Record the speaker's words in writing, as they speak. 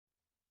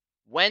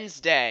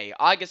Wednesday,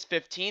 August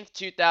 15th,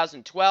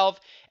 2012,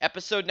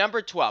 episode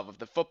number 12 of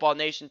the Football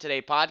Nation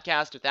Today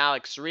podcast with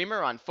Alex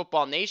Reimer on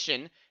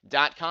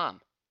footballnation.com.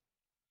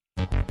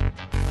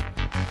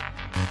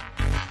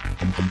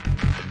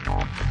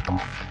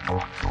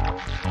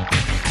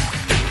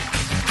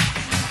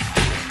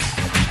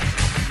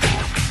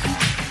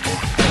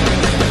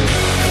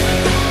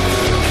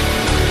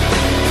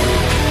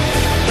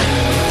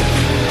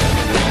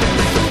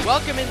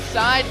 Welcome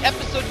inside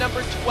episode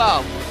number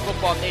 12 of the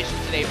Football Nation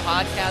Today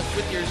podcast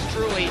with yours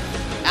truly,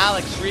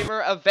 Alex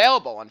Reimer,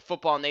 available on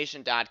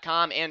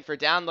footballnation.com and for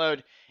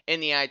download in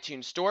the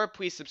iTunes Store.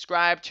 Please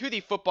subscribe to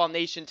the Football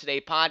Nation Today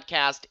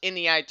podcast in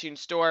the iTunes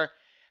Store.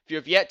 If you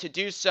have yet to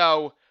do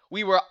so,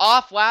 we were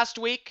off last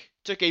week,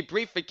 took a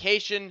brief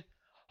vacation.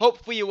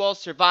 Hopefully you all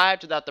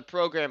survived without the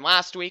program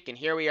last week, and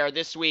here we are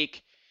this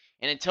week.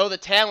 And until the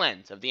tail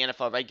end of the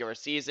NFL regular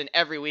season,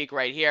 every week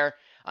right here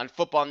on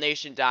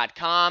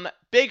footballnation.com.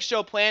 Big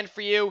show planned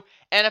for you.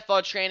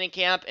 NFL training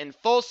camp in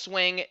full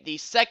swing. The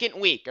second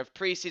week of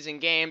preseason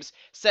games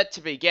set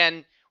to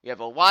begin. We have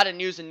a lot of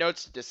news and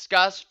notes to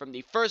discuss from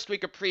the first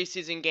week of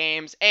preseason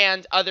games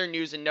and other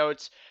news and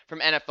notes from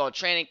NFL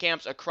training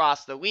camps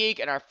across the league.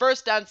 In our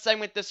first down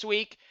segment this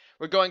week,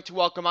 we're going to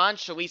welcome on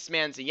Shalise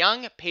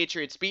Manzi-Young,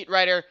 Patriots beat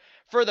writer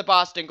for the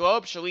Boston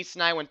Globe. Shalise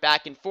and I went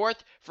back and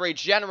forth for a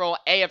general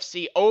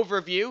AFC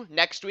overview.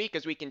 Next week,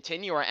 as we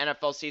continue our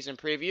NFL season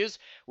previews,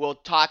 we'll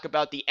talk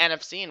about the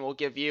NFC and we'll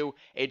give you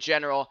a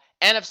general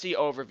NFC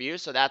overview.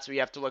 So that's what you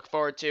have to look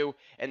forward to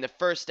in the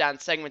first down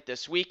segment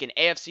this week, an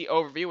AFC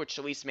overview with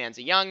Shalise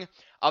Manzi-Young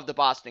of the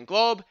Boston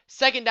Globe.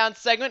 Second down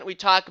segment, we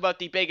talk about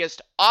the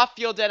biggest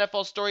off-field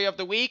NFL story of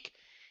the week,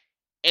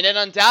 and it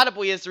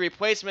undoubtedly is the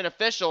replacement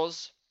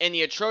officials and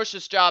the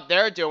atrocious job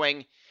they're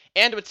doing.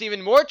 And what's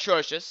even more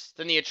atrocious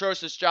than the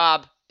atrocious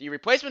job the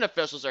replacement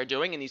officials are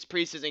doing in these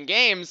preseason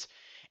games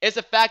is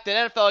the fact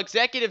that NFL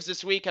executives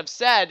this week have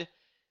said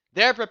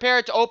they're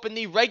prepared to open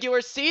the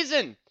regular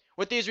season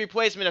with these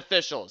replacement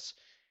officials.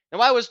 Now,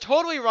 I was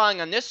totally wrong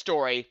on this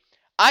story.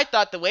 I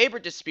thought the labor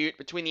dispute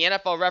between the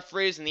NFL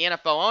referees and the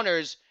NFL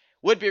owners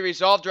would be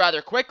resolved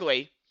rather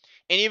quickly.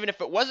 And even if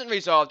it wasn't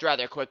resolved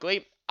rather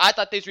quickly, I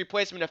thought these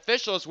replacement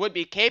officials would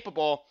be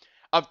capable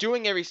of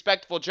doing a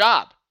respectful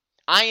job.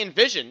 I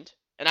envisioned,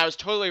 and I was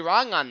totally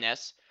wrong on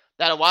this,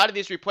 that a lot of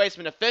these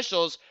replacement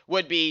officials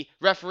would be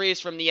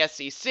referees from the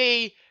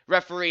SEC,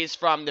 referees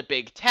from the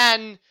Big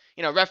Ten,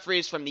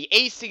 referees from the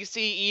ACC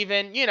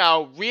even,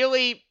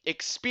 really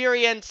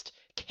experienced,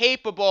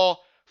 capable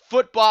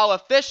football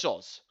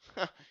officials.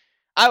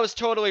 I was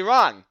totally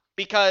wrong,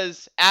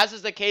 because as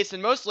is the case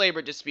in most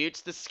labor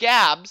disputes, the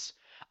scabs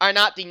are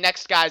not the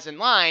next guys in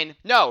line.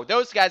 No,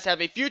 those guys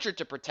have a future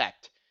to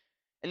protect.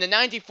 In the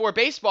 94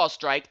 baseball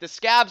strike, the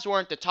scabs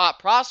weren't the top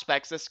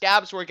prospects. The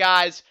scabs were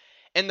guys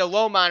in the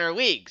low minor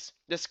leagues.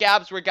 The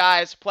scabs were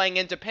guys playing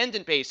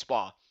independent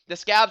baseball. The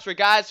scabs were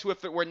guys who,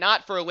 if it were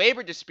not for a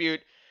labor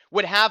dispute,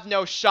 would have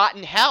no shot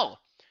in hell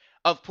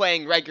of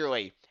playing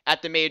regularly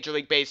at the Major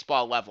League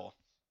Baseball level.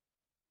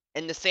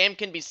 And the same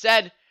can be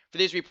said for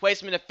these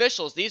replacement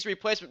officials. These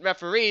replacement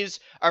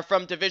referees are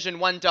from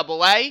Division I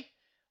AA.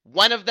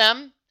 One of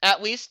them,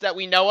 at least that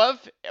we know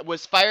of,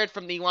 was fired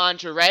from the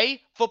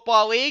Lingerie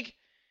Football League.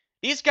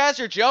 These guys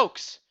are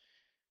jokes,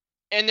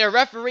 and they're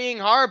refereeing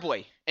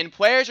horribly, and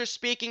players are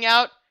speaking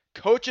out,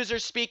 coaches are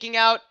speaking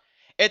out.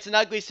 It's an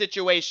ugly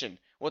situation.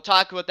 We'll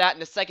talk about that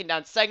in the second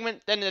down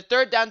segment. Then in the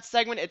third down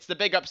segment, it's the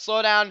Big Up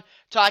Slowdown,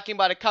 talking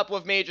about a couple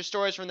of major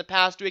stories from the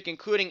past week,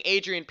 including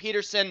Adrian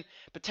Peterson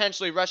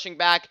potentially rushing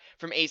back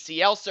from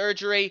ACL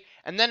surgery.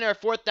 And then in our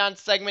fourth down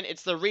segment,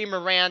 it's the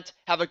Reimer Rant.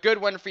 Have a good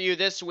one for you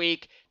this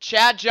week.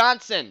 Chad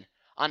Johnson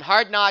on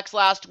Hard Knocks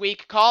last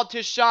week called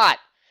his shot,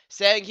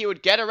 saying he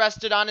would get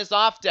arrested on his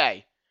off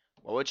day.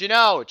 What would you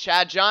know?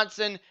 Chad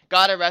Johnson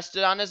got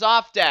arrested on his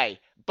off day.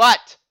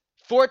 But,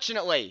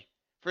 fortunately,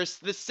 for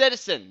the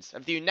citizens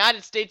of the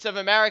United States of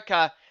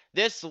America,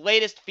 this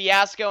latest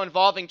fiasco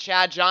involving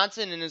Chad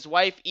Johnson and his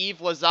wife Eve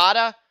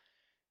Lozada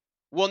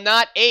will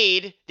not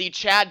aid the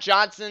Chad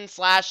Johnson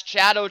 /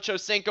 Chad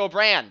Ochocinco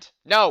brand.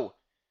 No.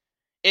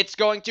 It's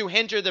going to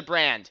hinder the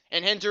brand,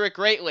 and hinder it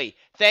greatly.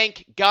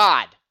 Thank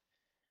God.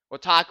 We'll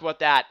talk about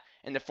that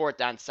in the fourth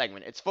down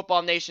segment. It's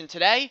Football Nation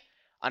Today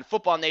on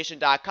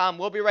footballnation.com.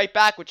 We'll be right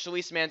back with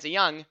Shalise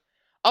Manzi-Young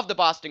of the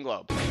Boston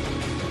Globe.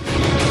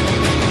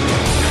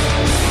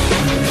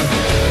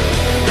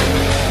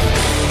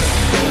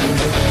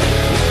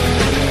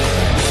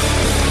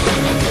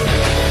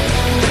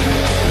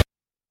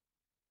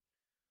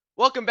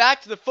 Welcome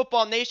back to the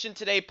Football Nation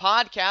Today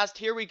podcast.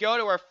 Here we go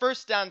to our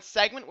first down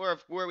segment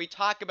where we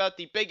talk about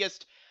the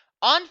biggest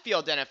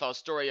on-field NFL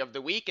story of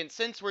the week. And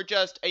since we're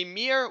just a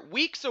mere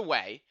weeks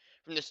away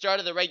from the start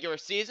of the regular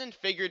season,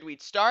 figured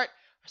we'd start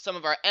some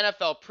of our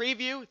NFL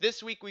preview.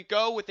 This week we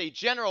go with a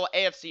general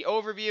AFC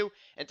overview,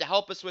 and to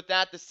help us with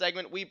that, this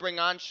segment we bring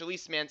on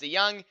Shalise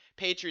Manzi-Young,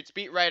 Patriots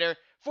beat writer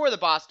for the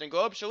Boston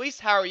Globe. Shalise,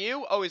 how are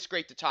you? Always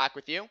great to talk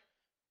with you.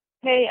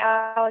 Hey,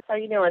 Alex, how are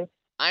you doing?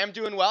 I am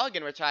doing well.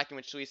 Again, we're talking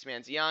with Shalise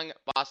Manzi-Young,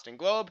 Boston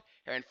Globe,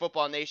 here in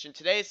Football Nation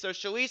today. So,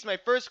 Shalise, my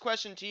first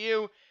question to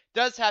you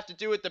does have to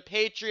do with the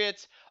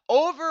Patriots.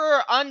 Over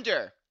or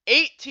under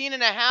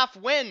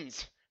 18.5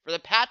 wins for the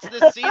Pats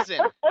this season?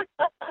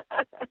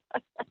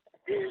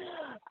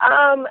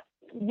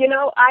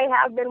 I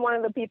have been one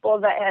of the people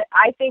that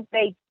I think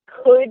they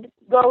could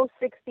go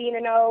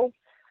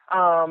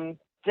 16-0,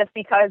 just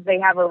because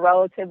they have a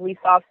relatively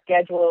soft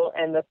schedule,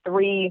 and the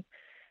three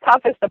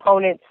toughest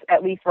opponents,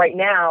 at least right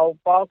now,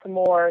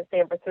 Baltimore,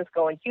 San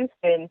Francisco, and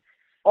Houston.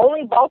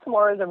 Only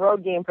Baltimore is a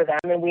road game for them,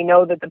 and we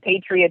know that the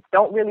Patriots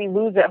don't really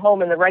lose at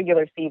home in the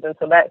regular season,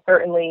 so that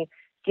certainly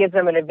gives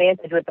them an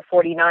advantage with the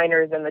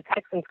 49ers and the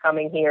Texans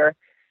coming here.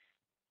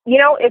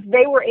 If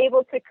they were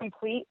able to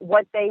complete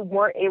what they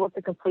weren't able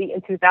to complete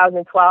in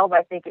 2012,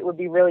 I think it would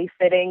be really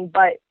fitting.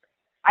 But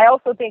I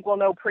also think we'll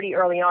know pretty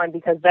early on,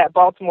 because that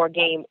Baltimore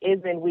game is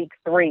in week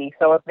 3.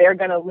 So if they're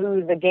going to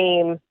lose a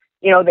game,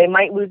 they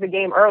might lose a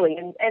game early.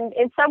 And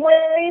in some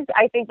ways,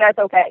 I think that's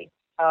okay.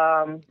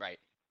 Right.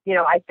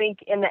 I think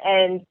in the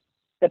end,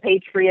 the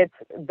Patriots,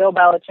 Bill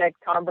Belichick,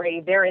 Tom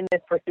Brady, they're in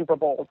this for Super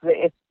Bowls.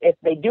 If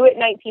they do it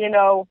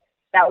 19-0,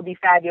 that would be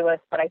fabulous.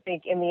 But I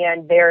think in the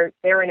end, they're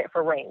in it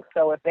for rings.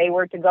 So if they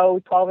were to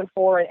go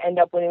 12-4 and end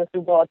up winning the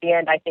Super Bowl at the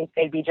end, I think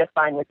they'd be just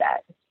fine with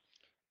that.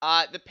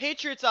 The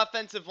Patriots'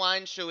 offensive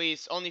line,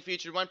 Shalise, only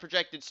featured one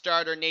projected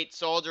starter, Nate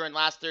Solder, in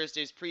last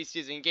Thursday's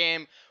preseason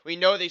game. We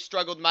know they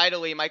struggled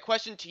mightily. My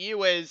question to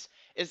you is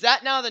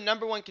that now the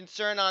number one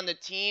concern on the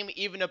team,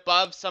 even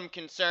above some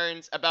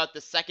concerns about the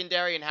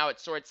secondary and how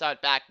it sorts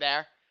out back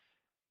there?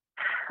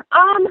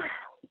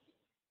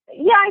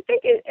 Yeah, I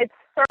think it's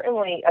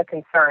certainly a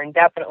concern,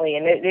 definitely,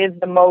 and it is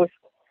the most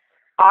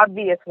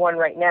obvious one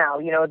right now.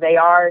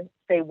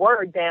 They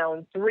were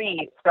down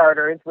 3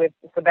 starters with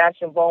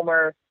Sebastian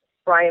Vollmer,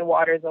 Brian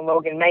Waters, and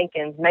Logan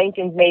Mankins.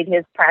 Mankins made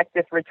his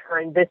practice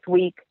return this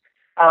week.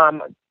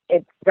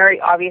 It's very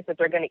obvious that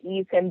they're going to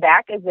ease him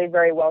back, as they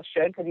very well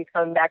should, because he's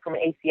coming back from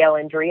an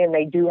ACL injury, and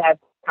they do have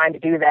time to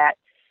do that.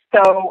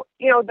 So,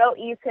 they'll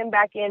ease him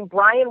back in.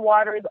 Brian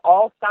Waters,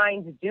 all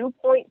signs do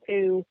point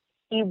to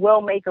he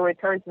will make a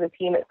return to the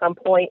team at some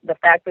point. The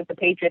fact that the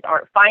Patriots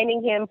aren't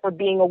finding him for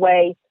being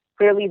away,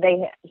 clearly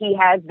he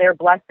has their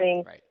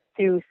blessing. Right.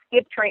 To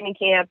skip training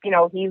camp.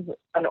 He's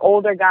an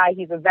older guy.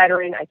 He's a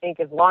veteran. I think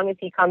as long as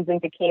he comes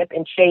into camp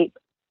in shape,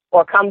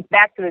 or comes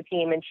back to the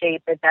team in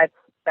shape,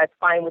 that's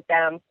fine with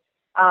them.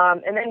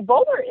 And then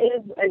Vollmer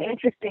is an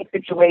interesting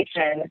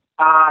situation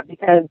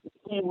because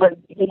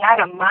he had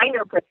a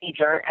minor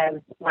procedure,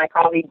 as my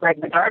colleague Greg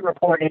Bedard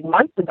reported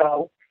months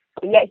ago,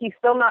 but yet he's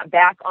still not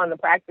back on the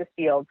practice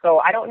field. So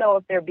I don't know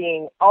if they're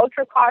being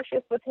ultra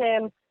cautious with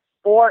him,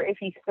 or if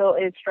he still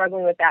is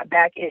struggling with that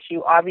back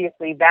issue.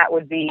 Obviously, that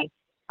would be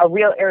a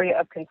real area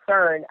of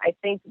concern. I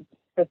think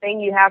the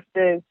thing you have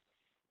to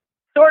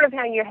sort of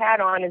hang your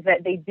hat on is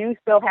that they do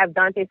still have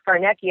Dante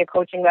Scarnecchia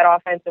coaching that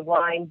offensive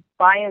line,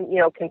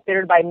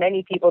 considered by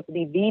many people to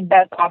be the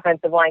best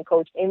offensive line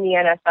coach in the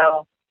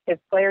NFL. His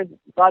players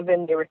love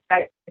him, they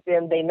respect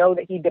him, they know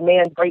that he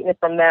demands greatness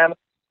from them.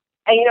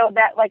 And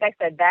that, like I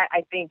said, that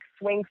I think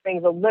swings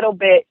things a little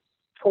bit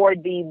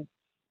toward the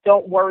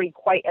don't worry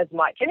quite as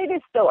much. And it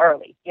is still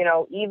early,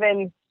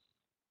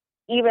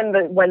 even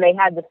when they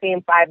had the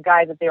same 5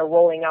 guys that they were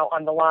rolling out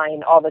on the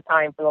line all the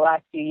time for the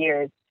last few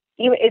years,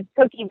 it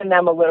took even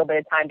them a little bit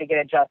of time to get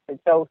adjusted.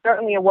 So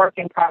certainly a work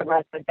in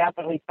progress, but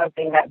definitely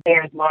something that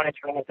bears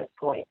monitoring at this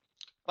point.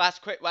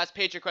 Last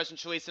Patriot question,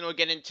 Shalise, and we'll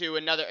get into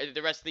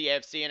the rest of the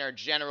AFC and our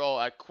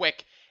general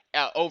quick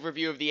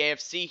overview of the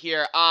AFC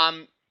here.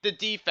 The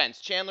defense,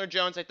 Chandler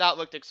Jones, I thought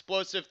looked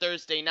explosive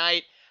Thursday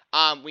night.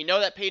 We know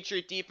that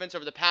Patriot defense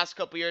over the past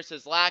couple years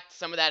has lacked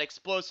some of that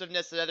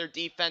explosiveness that other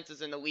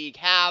defenses in the league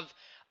have.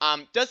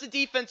 Does the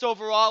defense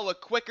overall look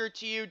quicker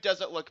to you?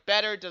 Does it look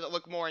better? Does it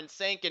look more in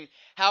sync? And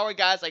how are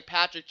guys like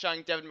Patrick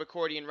Chung, Devin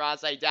McCourty, and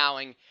Ras-I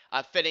Dowling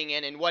fitting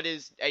in? And what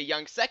is a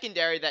young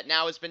secondary that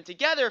now has been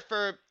together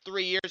for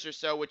 3 years or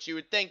so, which you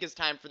would think is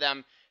time for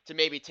them to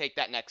maybe take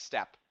that next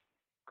step?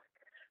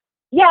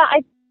 Yeah,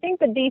 I think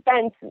the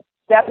defense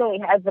definitely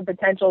has the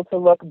potential to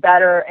look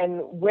better. And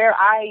where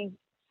I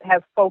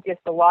have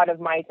focused a lot of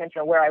my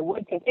attention, or where I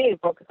would continue to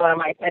focus a lot of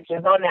my attention,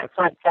 is on that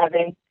front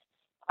 7.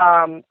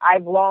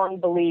 I've long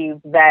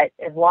believed that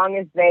as long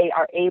as they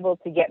are able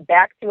to get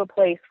back to a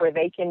place where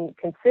they can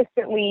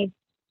consistently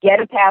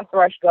get a pass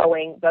rush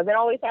going, doesn't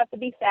always have to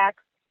be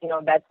sacks.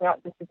 That's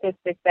not the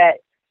statistic that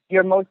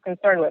you're most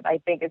concerned with. I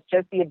think it's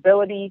just the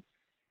ability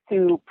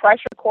to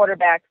pressure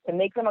quarterbacks, to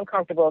make them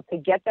uncomfortable, to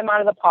get them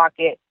out of the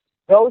pocket,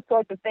 those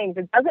sorts of things.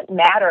 It doesn't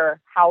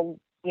matter how,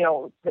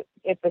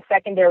 if the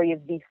secondary is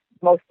the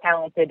most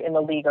talented in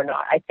the league or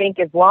not. I think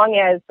as long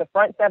as the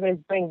front 7 is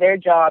doing their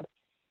job,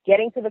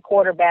 getting to the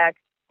quarterback,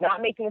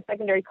 not making the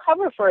secondary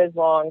cover for as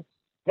long,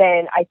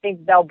 then I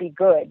think they'll be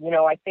good.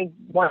 I think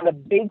one of the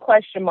big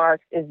question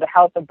marks is the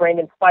health of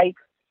Brandon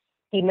Spikes.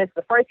 He missed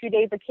the first few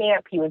days of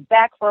camp. He was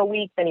back for a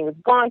week, then he was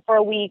gone for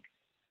a week.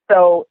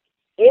 So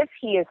if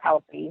he is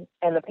healthy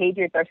and the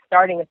Patriots are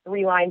starting a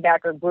 3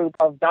 linebacker group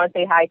of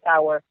Dante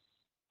Hightower,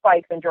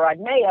 Spikes and Gerard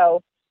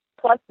Mayo,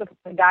 plus the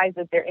guys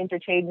that they're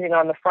interchanging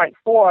on the front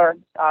four,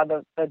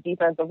 the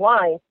defensive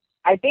line,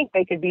 I think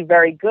they could be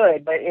very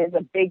good, but it is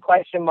a big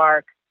question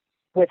mark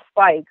with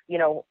Spikes.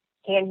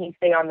 Can he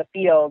stay on the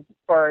field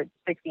for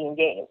 16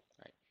 games?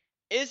 Right.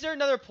 Is there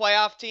another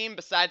playoff team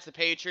besides the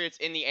Patriots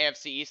in the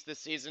AFC East this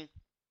season?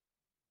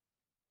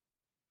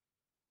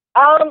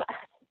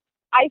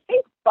 I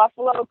think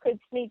Buffalo could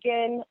sneak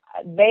in.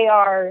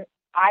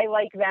 I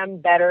like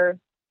them better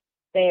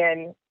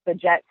than the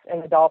Jets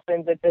and the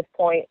Dolphins at this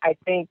point. I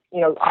think,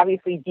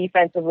 obviously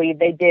defensively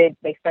they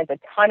spent a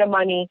ton of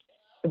money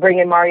to bring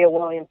in Mario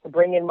Williams, to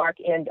bring in Mark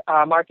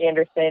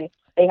Anderson.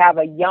 They have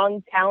a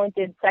young,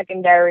 talented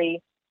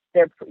secondary.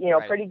 They're,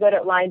 right. pretty good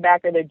at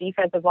linebacker. Their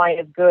defensive line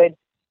is good.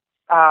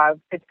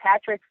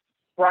 Fitzpatrick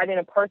brought in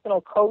a personal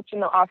coach in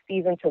the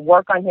offseason to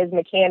work on his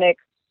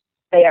mechanics.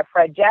 They have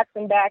Fred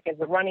Jackson back as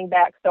a running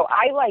back. So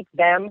I like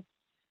them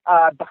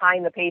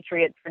behind the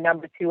Patriots for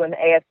number 2 in the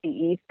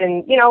AFC East.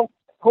 And,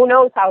 who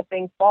knows how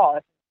things fall.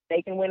 If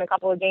they can win a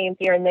couple of games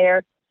here and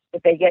there,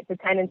 if they get to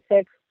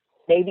 10-6,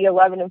 maybe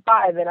 11-5,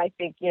 then I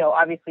think,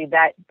 obviously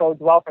that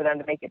bodes well for them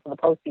to make it to the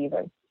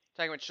postseason.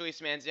 Talking with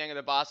Shalise Manziang of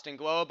the Boston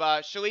Globe.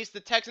 Shalise, the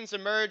Texans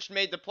emerged,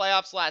 made the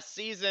playoffs last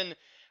season.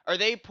 Are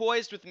they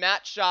poised with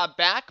Matt Schaub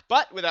back,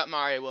 but without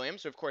Mario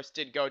Williams, who of course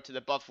did go to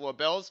the Buffalo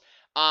Bills,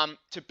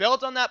 to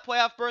build on that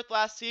playoff berth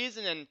last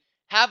season and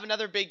have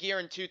another big year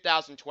in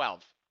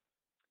 2012?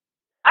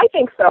 I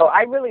think so.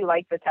 I really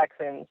like the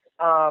Texans.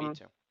 Me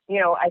too.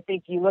 I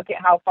think you look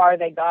at how far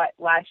they got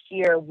last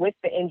year with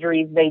the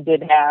injuries they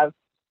did have.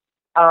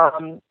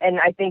 And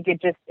I think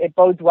it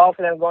bodes well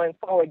for them going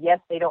forward. Yes,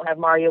 they don't have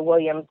Mario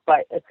Williams,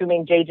 but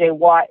assuming J.J.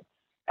 Watt,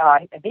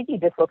 I think he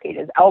dislocated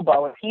his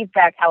elbow. If he's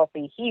back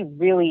healthy, he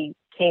really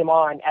came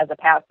on as a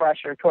pass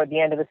rusher toward the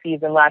end of the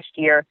season last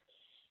year.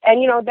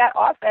 And, that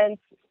offense,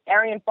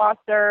 Arian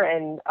Foster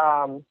and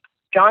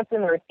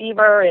Johnson, the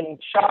receiver, and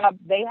Schaub,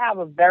 they have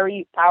a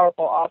very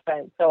powerful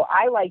offense. So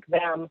I like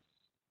them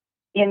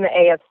in the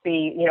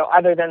AFC,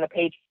 other than the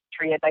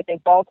Patriots. I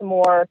think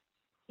Baltimore,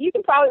 you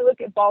can probably look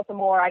at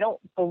Baltimore. I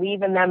don't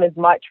believe in them as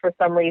much for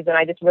some reason.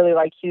 I just really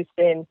like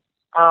Houston.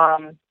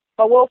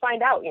 But we'll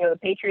find out. The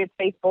Patriots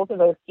face both of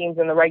those teams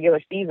in the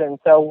regular season,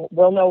 so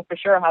we'll know for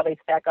sure how they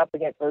stack up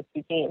against those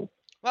two teams.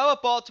 Well,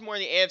 with Baltimore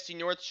in the AFC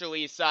North,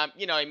 Shalise,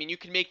 you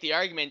can make the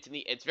argument, and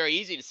it's very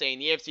easy to say, in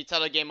the AFC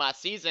title game last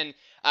season,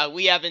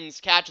 Lee Evans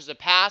catches a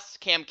pass,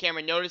 Cam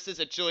Cameron notices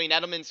that Julian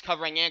Edelman's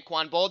covering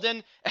Anquan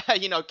Bolden,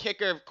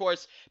 kicker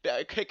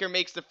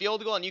makes the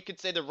field goal, and you could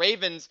say the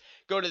Ravens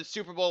go to the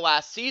Super Bowl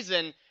last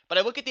season, but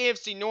I look at the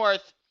AFC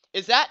North,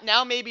 is that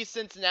now maybe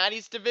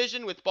Cincinnati's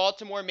division, with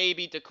Baltimore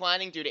maybe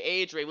declining due to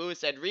age? Ray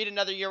Lewis had Reed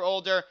another year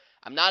older.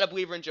 I'm not a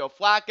believer in Joe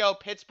Flacco.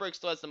 Pittsburgh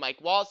still has the Mike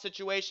Wallace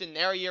situation.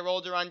 They're a year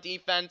older on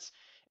defense.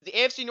 Is the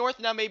AFC North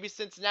now maybe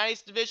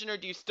Cincinnati's division, or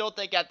do you still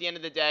think at the end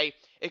of the day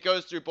it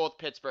goes through both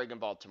Pittsburgh and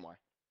Baltimore?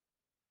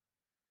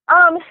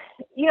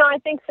 I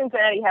think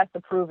Cincinnati has to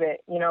prove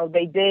it.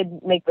 They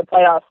did make the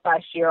playoffs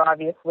last year,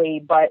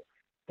 obviously, but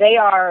they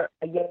are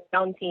a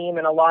young team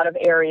in a lot of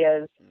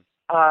areas.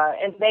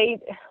 And they,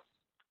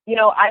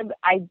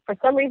 I for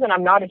some reason,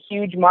 I'm not a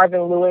huge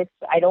Marvin Lewis.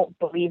 I don't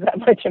believe that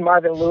much in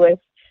Marvin Lewis.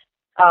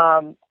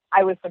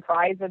 I was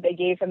surprised that they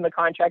gave him the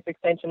contract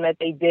extension that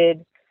they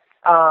did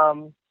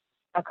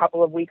a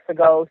couple of weeks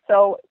ago.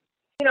 So,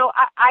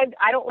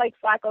 I don't like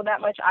Flacco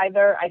that much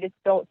either. I just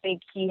don't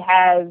think he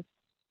has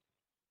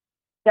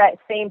that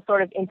same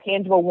sort of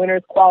intangible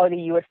winner's quality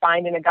you would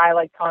find in a guy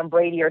like Tom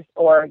Brady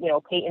or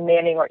Peyton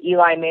Manning or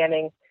Eli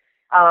Manning.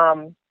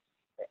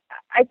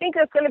 I think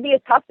it's going to be a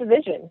tough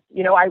division.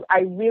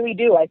 I really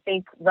do. I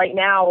think right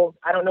now,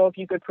 I don't know if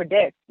you could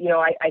predict.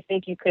 I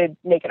think you could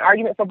make an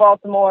argument for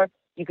Baltimore.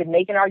 You could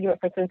make an argument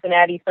for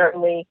Cincinnati,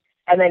 certainly.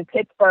 And then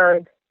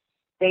Pittsburgh,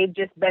 they've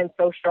just been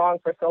so strong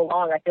for so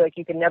long. I feel like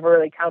you can never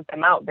really count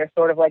them out. They're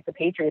sort of like the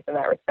Patriots in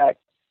that respect.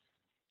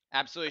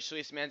 Absolutely.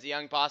 Shalise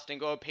Manziang, Boston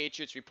Globe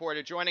Patriots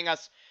reporter, joining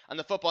us on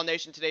the Football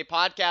Nation Today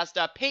podcast.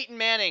 Peyton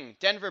Manning,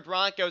 Denver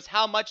Broncos,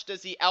 how much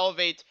does he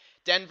elevate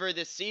Denver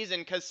this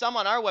season? Because some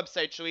on our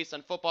website, Shalise,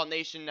 on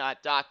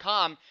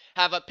footballnation.com,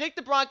 have picked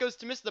the Broncos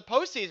to miss the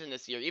postseason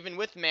this year, even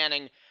with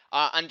Manning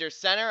under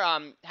center.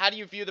 How do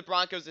you view the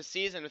Broncos this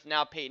season with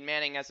now Peyton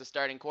Manning as a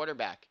starting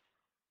quarterback?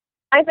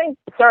 I think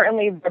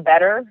certainly they're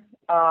better,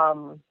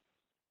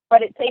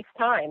 but it takes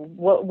time.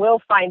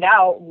 We'll find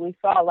out. We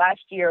saw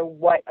last year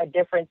what a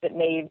difference it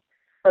made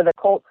for the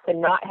Colts to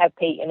not have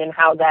Peyton and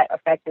how that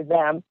affected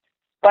them.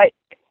 But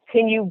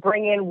can you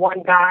bring in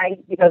one guy,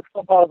 because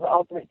football is the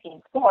ultimate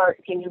team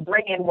sport, can you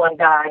bring in one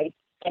guy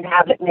and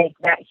have it make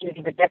that huge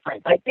of a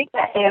difference? I think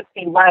that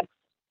AFC West,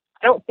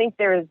 I don't think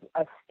there's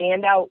a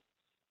standout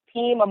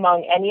team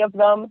among any of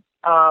them.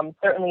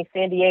 Certainly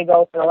San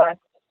Diego, for the last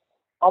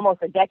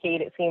almost a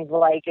decade, it seems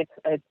like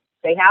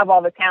they have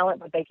all the talent,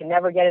 but they can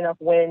never get enough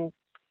wins.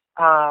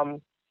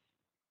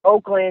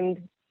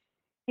 Oakland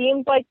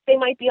seems like they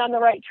might be on the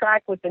right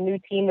track with the new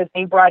team that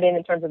they brought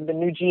in terms of the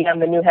new GM,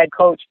 the new head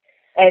coach.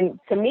 And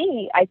to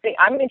me, I think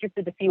I'm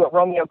interested to see what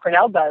Romeo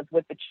Crennel does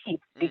with the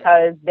Chiefs,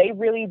 because they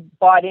really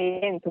bought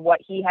into what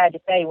he had to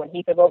say when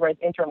he took over as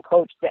interim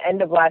coach at the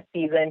end of last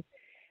season.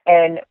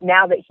 And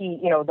now that he,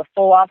 the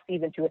full off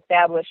season to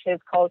establish his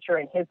culture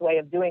and his way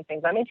of doing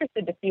things, I'm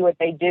interested to see what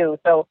they do.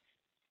 So,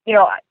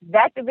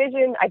 that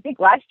division, I think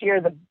last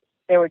year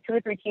there were 2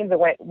 or 3 teams that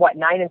went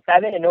 9-7,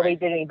 and nobody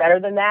did any better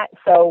than that.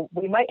 So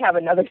we might have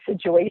another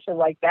situation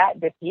like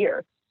that this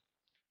year.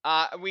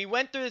 We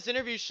went through this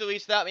interview,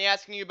 Shalise, without me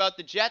asking you about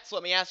the Jets.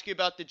 Let me ask you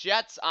about the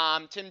Jets.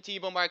 Tim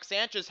Tebow, Mark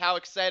Sanchez, how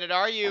excited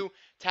are you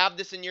to have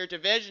this in your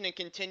division and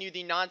continue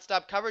the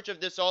nonstop coverage of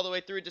this all the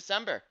way through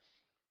December?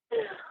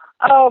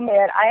 Oh,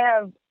 man, I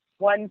have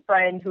one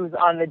friend who's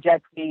on the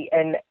Jets beat,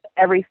 and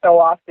every so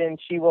often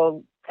she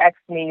will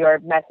text me or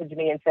message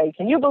me and say,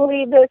 can you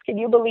believe this? Can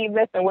you believe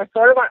this? And we're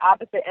sort of on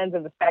opposite ends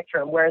of the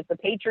spectrum, whereas the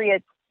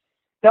Patriots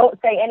don't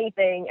say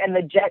anything and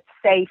the Jets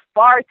say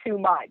far too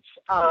much.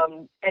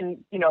 And,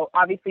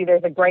 obviously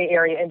there's a gray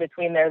area in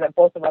between there that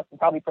both of us would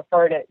probably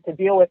prefer to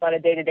deal with on a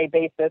day-to-day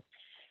basis.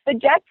 The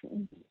Jets,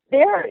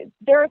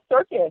 they're a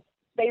circus.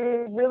 They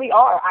really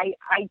are.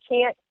 I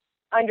can't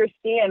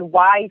understand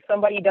why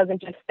somebody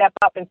doesn't just step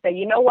up and say,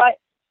 you know what,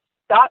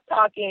 stop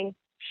talking,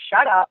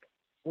 shut up,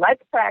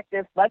 let's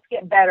practice, let's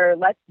get better,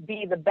 let's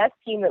be the best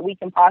team that we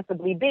can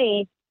possibly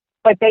be.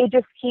 But they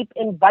just keep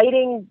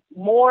inviting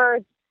more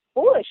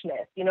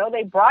foolishness.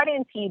 They brought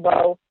in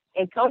Tebow.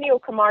 Antonio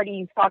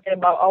Cromartie's talking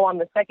about, I'm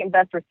the second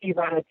best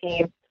receiver on the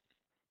team.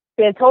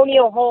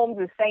 Antonio Holmes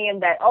is saying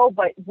that,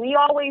 but we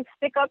always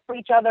stick up for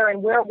each other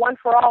and we're one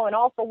for all and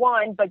all for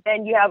one. But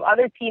then you have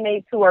other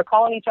teammates who are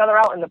calling each other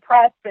out in the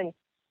press, and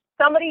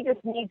somebody just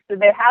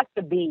there has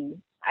to be,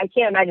 I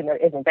can't imagine there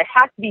isn't, there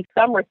has to be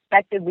some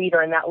respected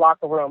leader in that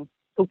locker room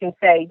who can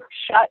say,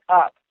 shut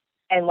up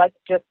and let's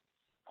just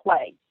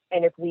play.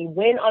 And if we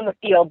win on the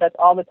field, that's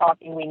all the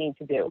talking we need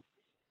to do.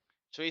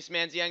 Shalise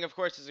Manziang, of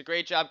course, does a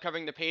great job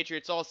covering the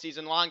Patriots all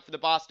season long for the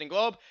Boston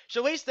Globe.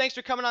 Shalise, thanks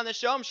for coming on the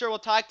show. I'm sure we'll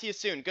talk to you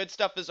soon. Good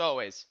stuff as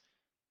always.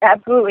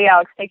 Absolutely,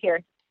 Alex. Take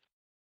care.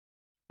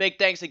 Big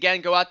thanks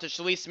again go out to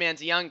Shalise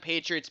Manziang,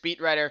 Patriots beat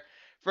writer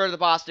for the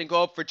Boston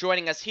Globe, for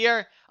joining us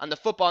here on the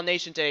Football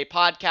Nation Today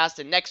podcast.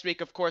 And next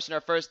week, of course, in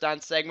our First Down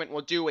segment,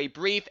 we'll do a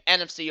brief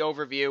NFC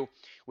overview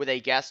with a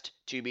guest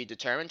to be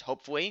determined.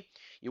 Hopefully,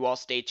 you all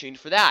stay tuned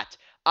for that.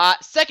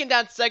 Second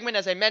Down segment,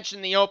 as I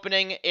mentioned in the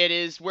opening, it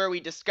is where we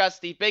discuss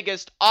the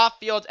biggest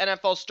off-field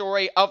NFL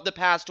story of the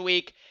past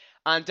week.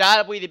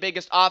 Undoubtedly, the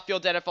biggest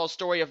off-field NFL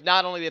story of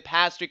not only the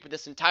past week, but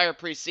this entire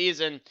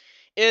preseason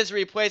is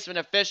replacement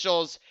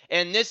officials.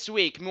 And this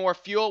week, more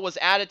fuel was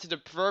added to the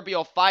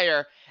proverbial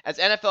fire, as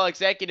NFL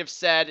executives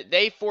said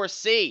they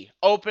foresee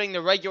opening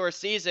the regular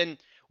season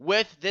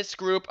with this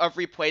group of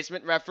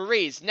replacement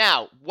referees.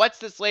 Now, what's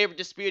this labor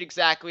dispute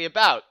exactly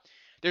about?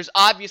 There's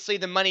obviously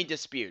the money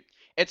dispute.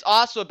 It's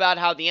also about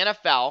how the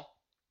NFL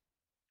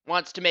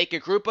wants to make a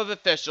group of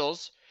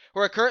officials who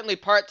are currently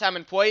part-time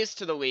employees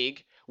to the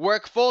league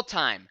work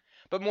full-time.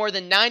 But more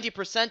than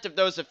 90% of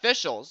those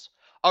officials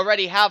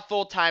already have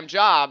full-time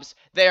jobs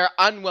they are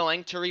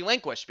unwilling to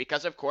relinquish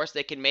because, of course,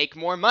 they can make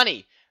more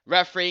money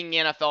refereeing the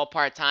NFL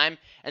part-time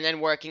and then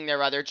working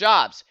their other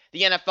jobs.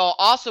 The NFL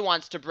also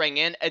wants to bring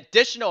in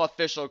additional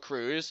official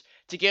crews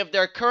to give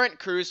their current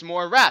crews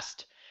more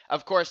rest.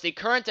 Of course, the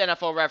current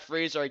NFL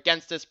referees are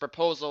against this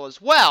proposal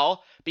as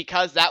well,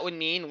 because that would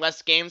mean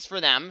less games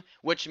for them,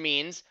 which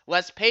means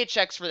less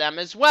paychecks for them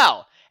as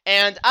well.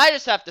 And I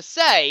just have to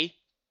say,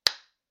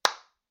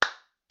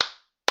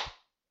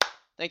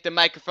 I think the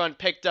microphone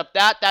picked up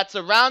that. That's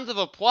a round of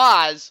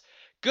applause.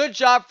 Good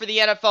job for the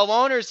NFL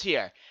owners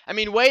here. I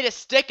mean, way to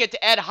stick it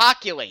to Ed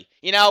Hockley.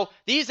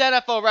 These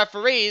NFL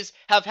referees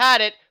have had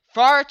it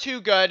far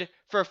too good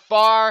for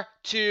far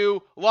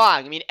too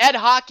long. I mean, Ed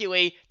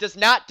Hockley does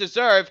not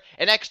deserve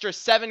an extra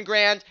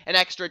 $7,000, an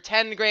extra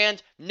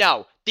 $10,000.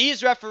 No,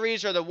 these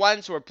referees are the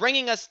ones who are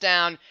bringing us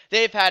down.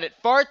 They've had it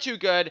far too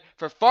good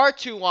for far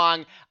too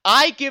long.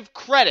 I give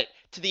credit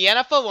to the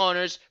NFL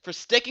owners for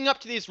sticking up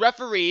to these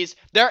referees.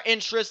 Their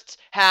interests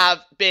have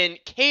been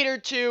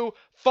catered to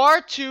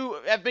far too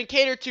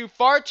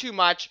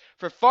much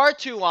for far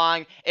too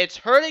long. It's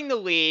hurting the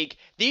league.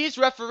 These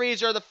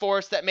referees are the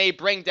force that may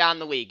bring down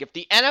the league. If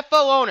the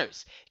NFL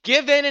owners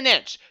give in an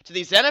inch to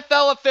these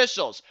NFL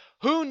officials,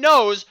 who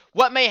knows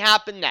what may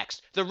happen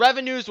next? The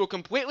revenues will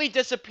completely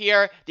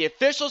disappear. The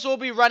officials will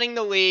be running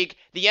the league.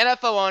 The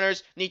NFL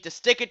owners need to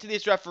stick it to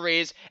these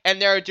referees, and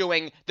they're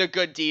doing the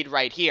good deed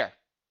right here.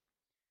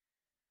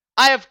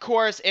 I, of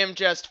course, am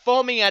just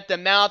foaming at the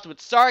mouth with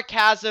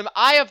sarcasm.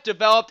 I have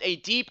developed a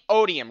deep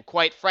odium,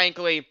 quite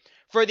frankly,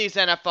 for these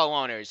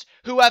NFL owners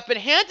who have been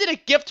handed a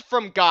gift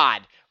from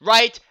God,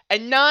 right? A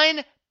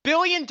 $9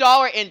 billion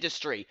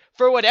industry.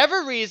 For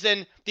whatever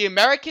reason, the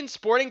American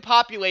sporting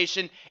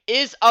population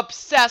is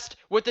obsessed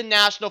with the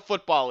National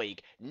Football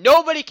League.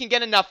 Nobody can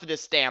get enough of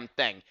this damn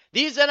thing.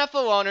 These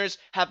NFL owners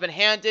have been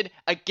handed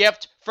a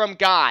gift from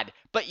God,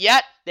 but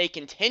yet they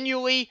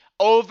continually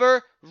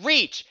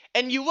overreach.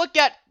 And you look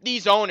at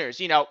these owners,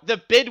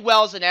 the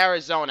Bidwells in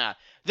Arizona,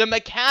 the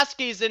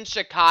McCaskies in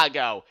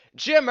Chicago,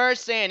 Jim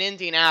Irsay in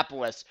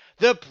Indianapolis,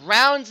 the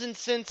Browns in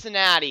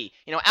Cincinnati,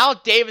 Al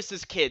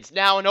Davis's kids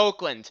now in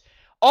Oakland.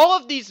 All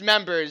of these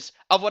members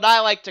of what I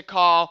like to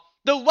call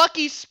the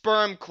Lucky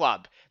Sperm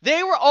Club.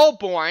 They were all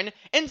born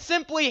and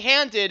simply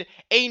handed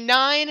a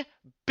 $9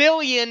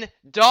 billion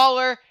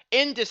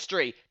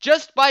industry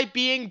just by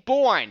being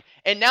born.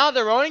 And now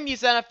they're owning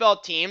these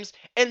NFL teams,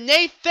 and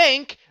they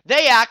think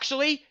they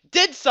actually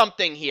did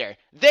something here.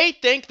 They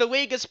think the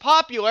league is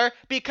popular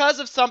because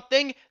of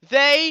something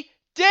they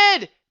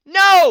did.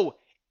 No!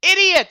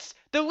 Idiots!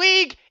 The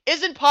league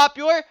isn't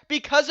popular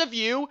because of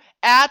you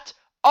at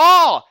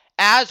all.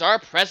 As our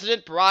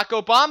President Barack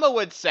Obama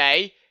would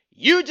say,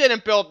 you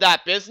didn't build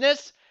that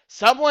business.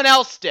 Someone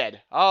else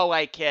did. Oh,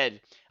 I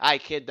kid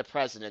the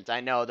president. I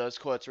know those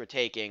quotes were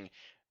taken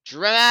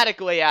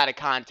dramatically out of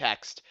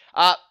context.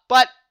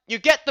 But you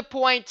get the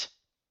point.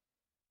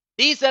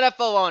 These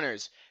NFL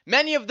owners,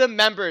 many of them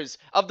members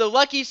of the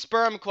Lucky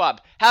Sperm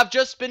Club, have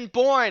just been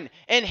born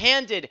and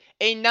handed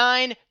a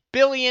 $9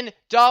 billion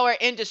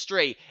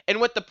industry. And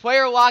with the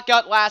player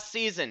lockout last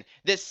season,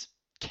 this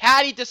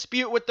catty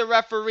dispute with the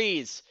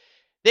referees,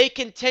 they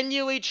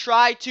continually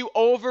try to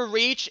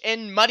overreach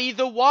and muddy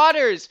the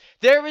waters.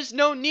 There is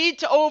no need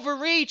to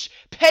overreach.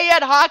 Pay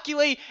Ed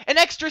Hockley an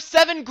extra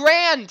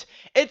 $7,000.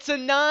 It's a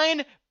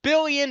 $9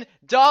 billion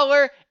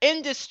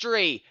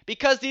industry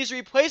because these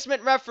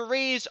replacement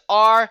referees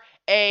are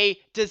a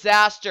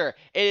disaster.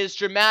 It is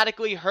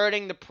dramatically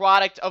hurting the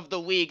product of the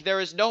league. There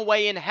is no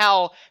way in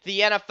hell the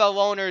NFL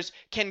owners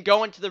can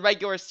go into the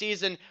regular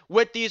season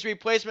with these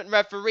replacement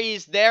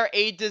referees. They're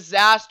a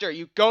disaster.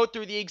 You go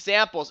through the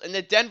examples. In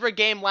the Denver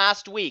game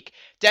last week,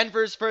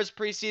 Denver's first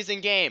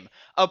preseason game,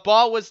 a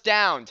ball was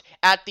downed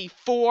at the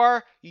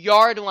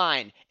 4-yard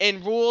line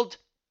and ruled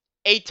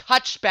a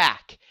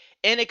touchback.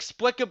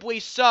 Inexplicably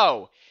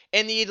so.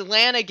 In the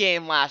Atlanta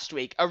game last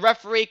week, a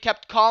referee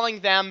kept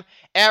calling them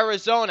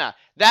Arizona.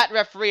 That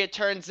referee, it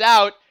turns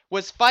out,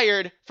 was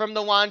fired from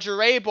the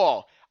Lingerie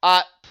Bowl.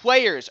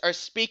 Players are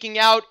speaking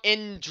out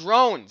in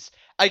drones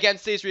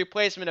against these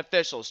replacement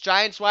officials.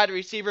 Giants wide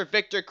receiver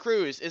Victor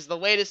Cruz is the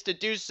latest to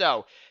do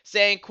so,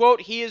 saying, quote,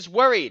 he is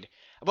worried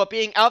about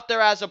being out there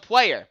as a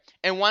player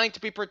and wanting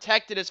to be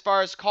protected as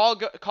far as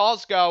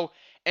calls go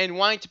and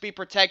wanting to be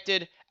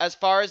protected as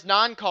far as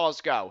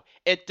non-calls go.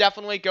 It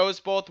definitely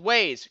goes both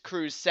ways,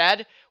 Cruz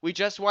said. We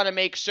just want to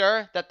make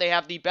sure that they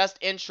have the best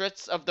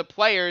interests of the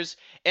players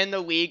in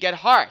the league at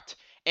heart.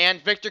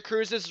 And Victor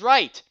Cruz is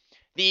right.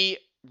 The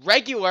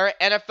regular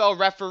NFL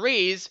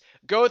referees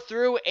go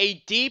through a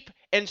deep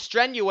and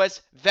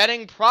strenuous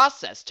vetting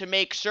process to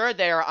make sure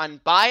they are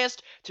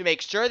unbiased, to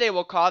make sure they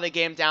will call the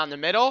game down the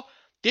middle.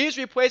 These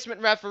replacement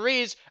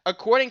referees,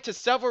 according to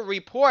several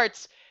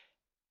reports,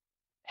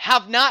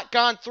 have not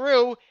gone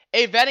through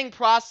a vetting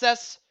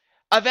process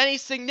of any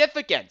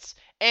significance.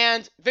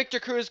 And Victor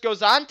Cruz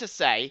goes on to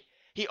say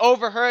he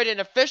overheard an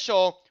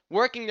official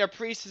working their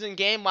preseason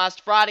game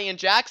last Friday in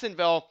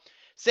Jacksonville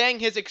saying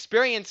his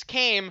experience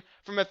came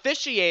from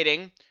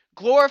officiating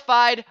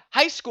glorified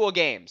high school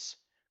games.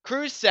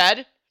 Cruz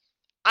said,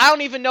 I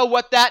don't even know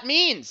what that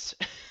means.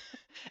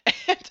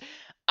 And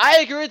I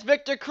agree with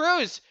Victor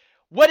Cruz.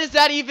 What does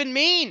that even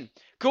mean?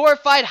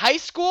 Glorified high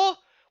school?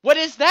 What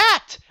is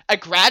that? A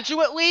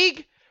graduate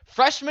league?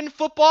 Freshman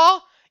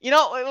football?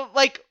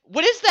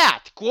 What is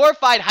that?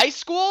 Glorified high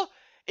school?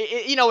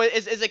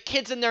 Is it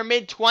kids in their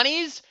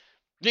mid-20s?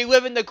 Do you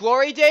live in the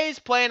glory days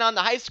playing on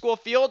the high school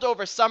field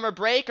over summer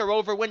break or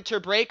over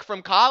winter break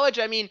from college?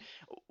 I mean,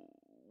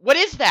 what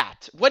is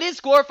that? What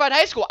is glorified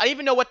high school? I don't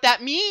even know what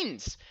that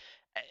means.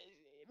 I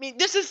mean,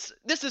 this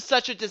is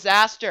such a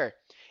disaster.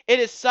 It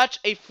is such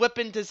a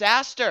flippin'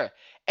 disaster.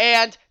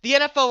 And the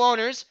NFL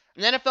owners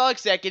and the NFL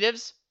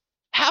executives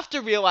have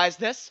to realize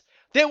this.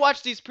 They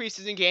watch these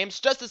preseason games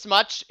just as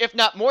much, if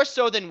not more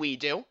so than we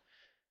do.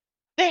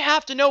 They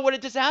have to know what a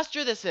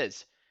disaster this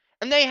is.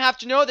 And they have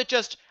to know that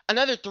just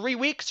another 3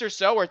 weeks or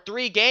so, or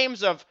 3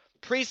 games of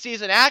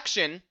preseason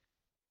action,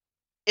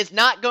 is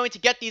not going to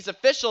get these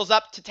officials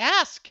up to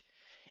task.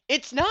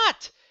 It's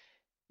not.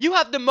 You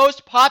have the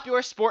most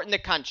popular sport in the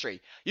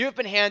country. You have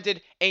been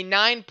handed a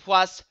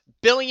 $9+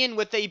 billion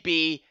with a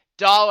B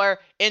dollar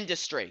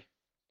industry.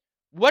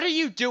 What are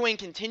you doing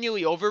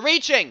continually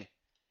overreaching?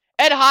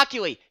 Ed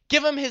Hockley,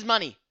 give him his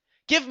money.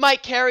 Give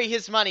Mike Carey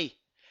his money.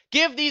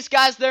 Give these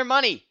guys their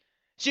money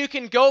so you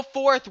can go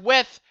forth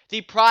with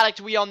the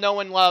product we all know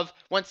and love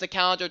once the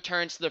calendar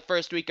turns to the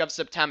first week of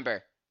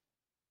September.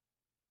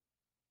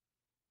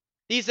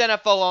 These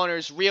NFL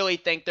owners really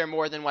think they're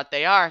more than what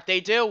they are. They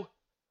do.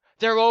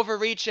 They're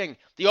overreaching.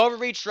 They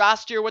overreached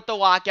last year with the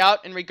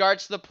lockout in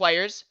regards to the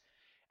players.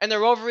 And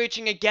they're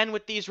overreaching again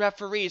with these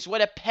referees.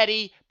 What a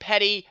petty,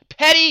 petty,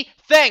 petty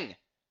thing.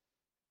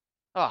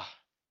 Oh,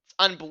 it's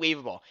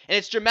unbelievable. And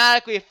it's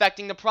dramatically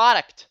affecting the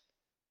product.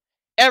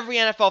 Every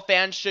NFL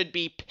fan should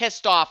be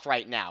pissed off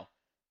right now,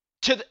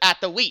 at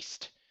the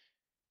least,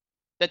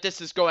 that this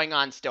is going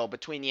on still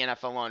between the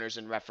NFL owners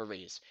and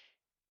referees.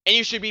 And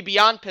you should be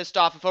beyond pissed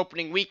off if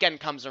opening weekend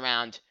comes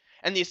around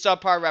and these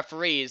subpar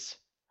referees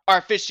are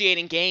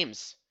officiating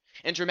games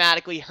and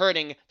dramatically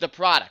hurting the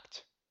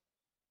product.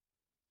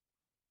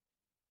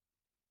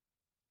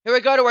 Here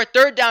we go to our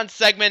third down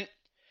segment.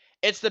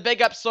 It's the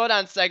big up, slow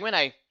down segment.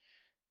 I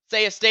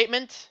say a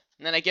statement,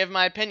 and then I give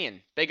my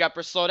opinion. Big up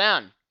or slow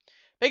down.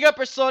 Big up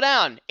or slow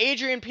down.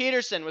 Adrian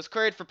Peterson was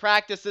cleared for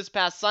practice this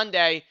past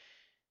Sunday.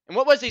 And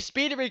what was a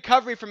speedy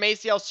recovery from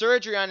ACL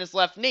surgery on his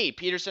left knee?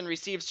 Peterson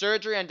received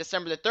surgery on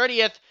December the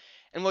 30th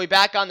and will be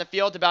back on the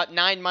field about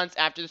 9 months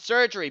after the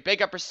surgery.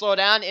 Big up or slow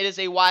down. It is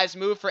a wise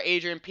move for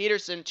Adrian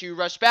Peterson to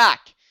rush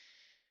back.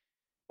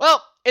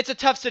 Well, it's a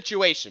tough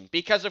situation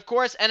because, of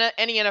course,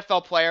 any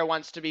NFL player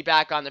wants to be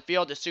back on the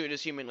field as soon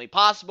as humanly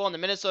possible, and the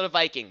Minnesota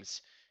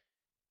Vikings,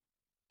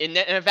 in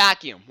a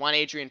vacuum, want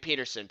Adrian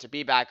Peterson to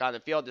be back on the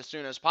field as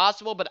soon as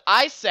possible. But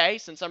I say,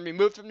 since I'm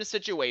removed from the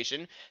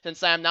situation,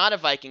 since I am not a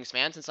Vikings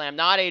fan, since I am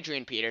not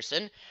Adrian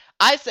Peterson,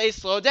 I say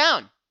slow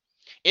down.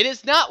 It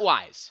is not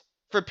wise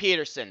for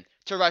Peterson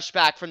to rush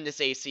back from this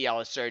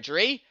ACL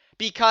surgery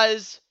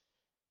because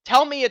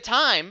tell me a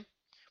time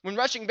when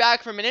rushing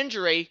back from an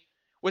injury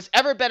was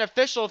ever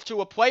beneficial to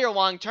a player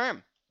long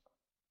term.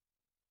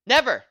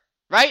 Never,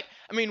 right?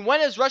 I mean, when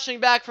has rushing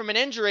back from an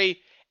injury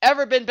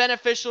ever been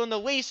beneficial in the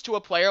least to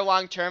a player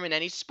long term in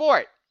any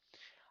sport?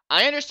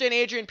 I understand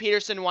Adrian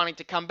Peterson wanting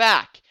to come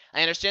back.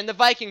 I understand the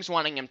Vikings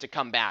wanting him to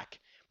come back.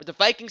 But the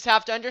Vikings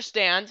have to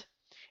understand,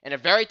 in a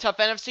very tough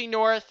NFC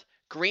North,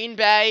 Green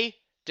Bay,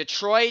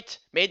 Detroit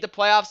made the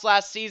playoffs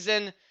last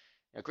season.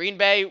 Green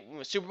Bay,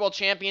 Super Bowl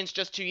champions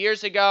just 2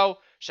 years ago.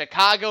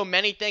 Chicago,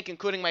 many think,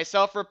 including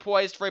myself, are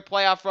poised for a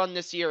playoff run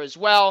this year as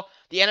well.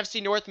 The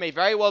NFC North may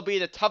very well be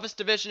the toughest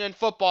division in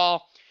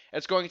football.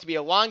 It's going to be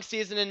a long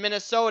season in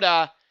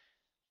Minnesota.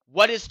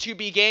 What is to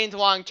be gained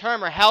long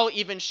term, or hell,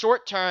 even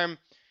short term,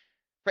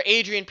 for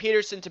Adrian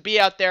Peterson to be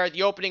out there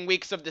the opening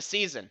weeks of the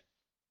season?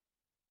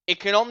 It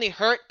can only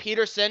hurt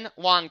Peterson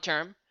long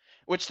term,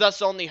 which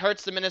thus only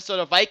hurts the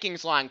Minnesota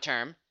Vikings long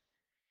term.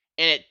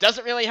 And it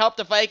doesn't really help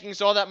the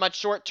Vikings all that much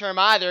short term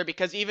either,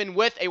 because even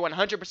with a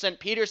 100%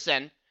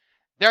 Peterson,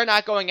 they're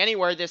not going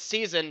anywhere this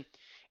season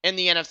in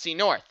the NFC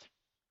North.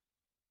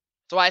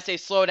 So I say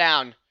slow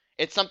down.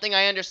 It's something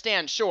I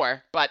understand,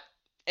 sure, but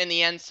in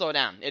the end, slow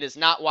down. It is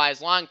not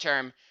wise long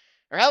term,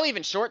 or hell,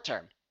 even short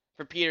term,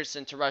 for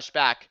Peterson to rush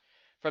back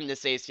from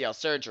this ACL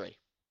surgery.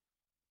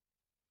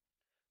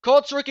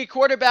 Colts rookie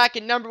quarterback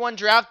and number 1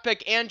 draft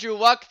pick Andrew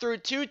Luck threw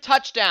 2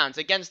 touchdowns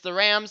against the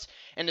Rams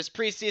in his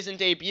preseason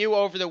debut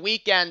over the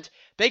weekend.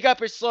 Big up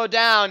or slow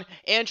down,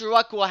 Andrew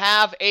Luck will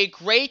have a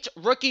great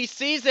rookie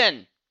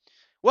season.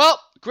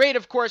 Well, great,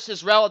 of course,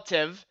 is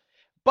relative,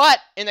 but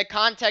in the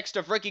context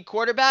of rookie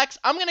quarterbacks,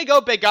 I'm going to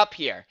go big up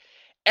here.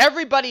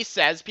 Everybody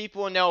says,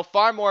 people who know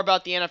far more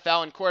about the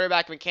NFL and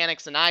quarterback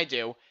mechanics than I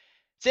do,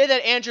 say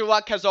that Andrew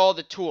Luck has all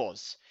the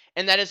tools,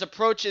 and that his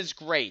approach is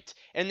great,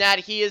 and that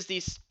he is the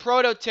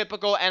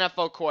prototypical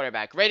NFL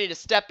quarterback, ready to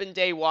step in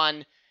day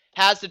one,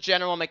 has the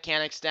general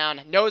mechanics down,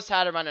 knows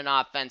how to run an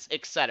offense,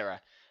 etc.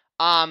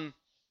 I'm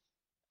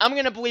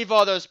going to believe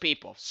all those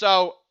people.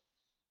 So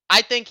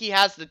I think he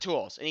has the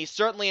tools, and he's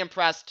certainly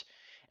impressed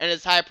in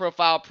his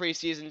high-profile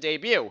preseason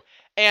debut.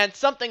 And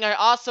something I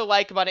also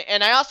like about it,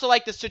 and I also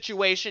like the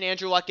situation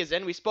Andrew Luck is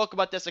in. We spoke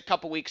about this a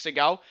couple weeks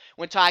ago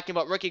when talking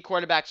about rookie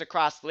quarterbacks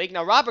across the league.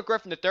 Now, Robert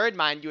Griffin III,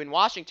 mind you, in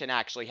Washington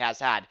actually has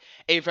had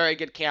a very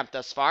good camp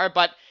thus far.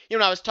 But,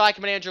 when I was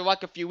talking about Andrew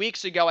Luck a few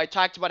weeks ago, I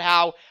talked about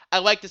how I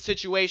like the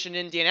situation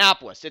in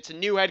Indianapolis. It's a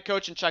new head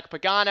coach in Chuck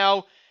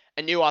Pagano,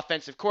 a new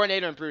offensive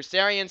coordinator in Bruce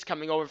Arians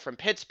coming over from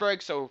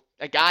Pittsburgh, so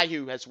a guy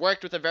who has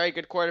worked with a very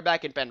good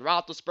quarterback in Ben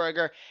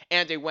Roethlisberger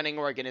and a winning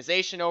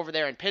organization over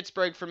there in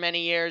Pittsburgh for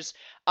many years.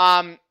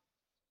 The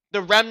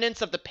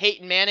remnants of the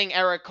Peyton Manning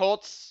era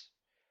Colts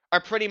are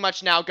pretty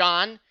much now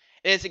gone.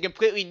 It is a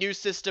completely new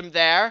system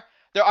there.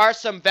 There are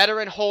some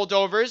veteran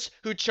holdovers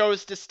who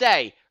chose to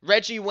stay.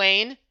 Reggie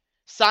Wayne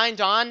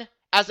signed on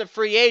as a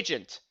free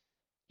agent.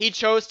 He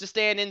chose to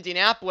stay in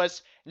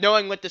Indianapolis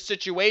knowing what the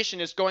situation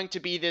is going to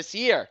be this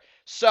year.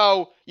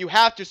 So you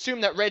have to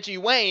assume that Reggie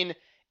Wayne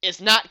is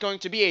not going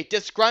to be a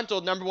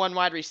disgruntled number 1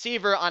 wide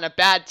receiver on a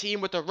bad team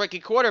with a rookie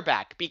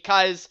quarterback,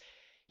 because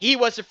he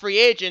was a free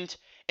agent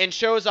and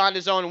chose on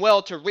his own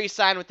will to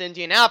re-sign with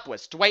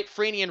Indianapolis. Dwight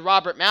Freeney and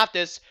Robert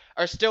Mathis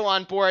are still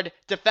on board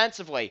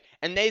defensively,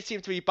 and they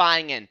seem to be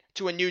buying in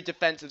to a new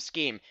defensive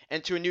scheme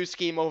and to a new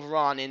scheme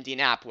overall in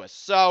Indianapolis.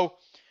 So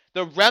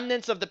the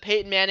remnants of the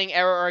Peyton Manning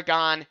era are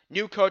gone,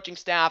 new coaching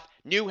staff,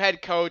 new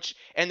head coach,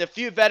 and the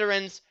few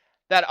veterans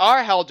that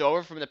are held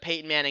over from the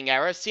Peyton Manning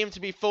era seem to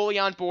be fully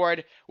on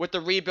board with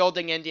the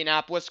rebuilding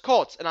Indianapolis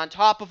Colts. And on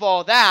top of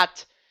all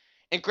that,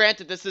 and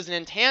granted this is an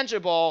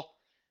intangible,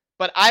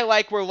 but I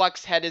like where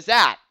Luck's head is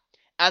at.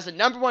 As a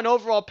number 1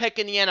 overall pick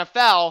in the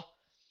NFL,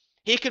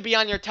 he could be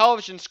on your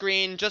television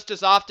screen just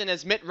as often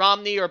as Mitt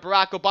Romney or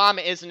Barack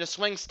Obama is in a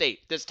swing state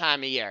this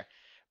time of year.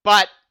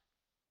 But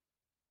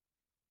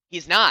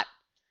he's not.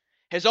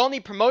 His only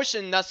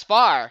promotion thus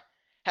far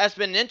has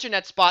been an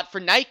internet spot for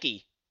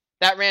Nike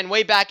that ran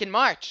way back in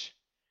March.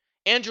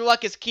 Andrew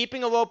Luck is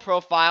keeping a low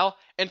profile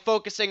and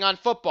focusing on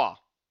football.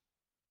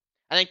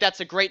 I think that's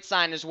a great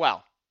sign as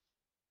well.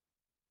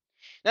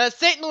 Now, the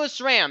St.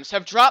 Louis Rams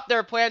have dropped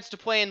their plans to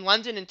play in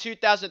London in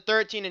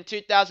 2013 and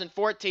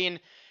 2014,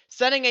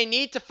 citing a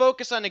need to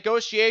focus on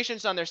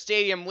negotiations on their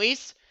stadium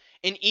lease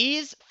and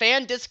ease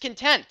fan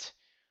discontent.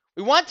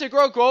 We want to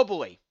grow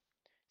globally,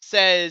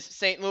 says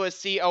St. Louis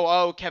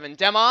COO Kevin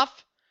Demoff,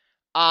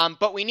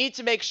 but we need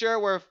to make sure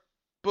we're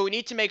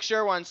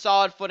on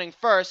solid footing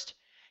first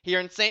here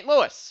in St.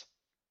 Louis.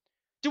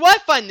 Do I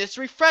find this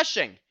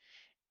refreshing?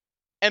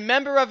 A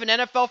member of an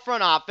NFL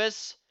front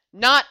office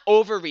not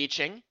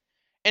overreaching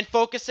and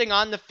focusing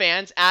on the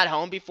fans at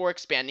home before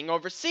expanding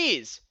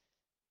overseas.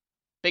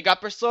 Big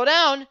up or slow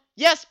down?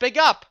 Yes, big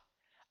up.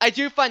 I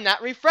do find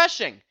that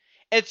refreshing.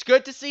 It's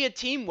good to see a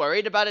team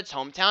worried about its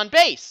hometown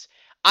base.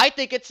 I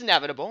think it's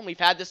inevitable, and we've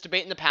had this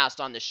debate in the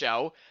past on the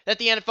show, that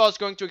the NFL is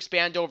going to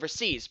expand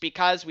overseas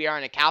because we are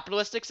in a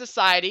capitalistic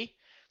society.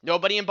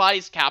 Nobody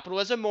embodies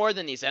capitalism more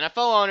than these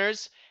NFL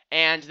owners,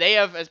 and they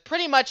have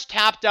pretty much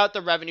tapped out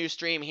the revenue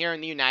stream here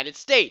in the United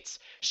States.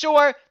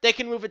 Sure, they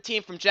can move a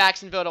team from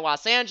Jacksonville to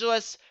Los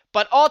Angeles,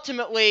 but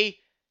ultimately,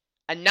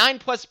 a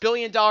 $9+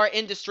 billion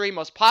industry,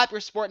 most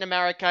popular sport in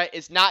America,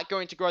 is not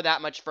going to grow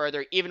that much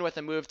further, even with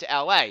a move to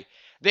LA.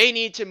 They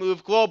need to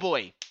move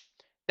globally.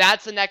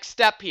 That's the next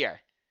step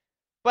here.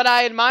 But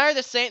I admire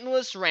the St.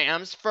 Louis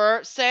Rams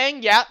for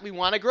saying, yeah, we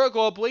want to grow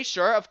globally.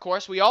 Sure, of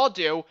course, we all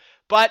do.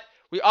 But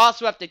we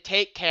also have to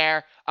take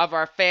care of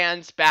our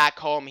fans back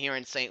home here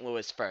in St.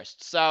 Louis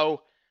first.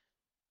 So,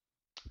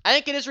 I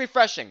think it is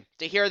refreshing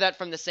to hear that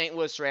from the St.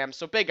 Louis Rams.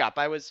 So, big up.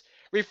 I was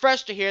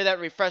refreshed to hear that,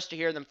 refreshed to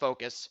hear them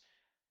focus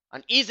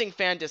on easing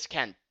fan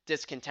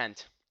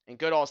discontent in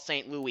good old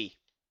St. Louis.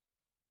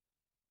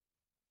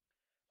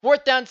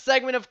 Fourth down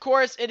segment, of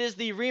course, it is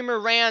the Reamer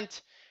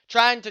rant.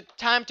 Time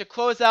to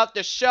close out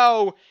the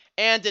show,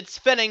 and it's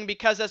fitting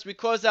because as we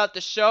close out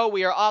the show,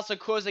 we are also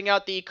closing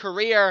out the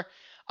career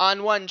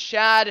on one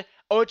Chad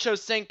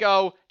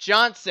Ochocinco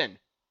Johnson.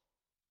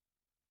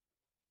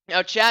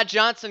 Now, Chad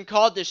Johnson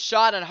called this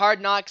shot on Hard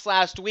Knocks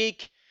last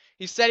week.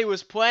 He said he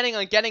was planning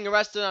on getting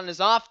arrested on his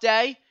off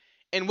day,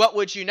 and what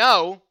would you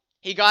know,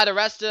 he got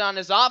arrested on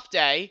his off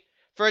day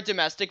for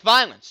domestic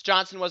violence.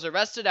 Johnson was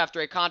arrested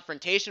after a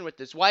confrontation with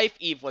his wife,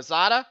 Eve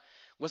Lozada.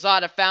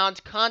 Lozada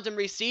found condom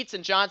receipts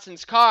in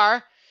Johnson's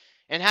car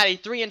and had a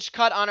 3-inch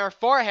cut on her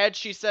forehead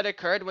she said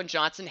occurred when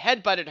Johnson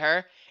headbutted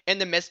her in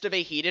the midst of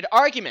a heated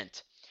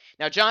argument.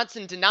 Now,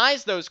 Johnson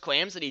denies those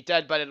claims that he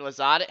headbutted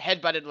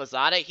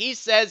Lozada. He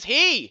says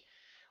he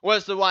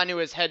was the one who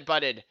was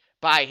headbutted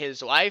by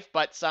his wife,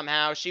 but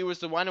somehow she was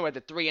the one who had the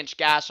 3-inch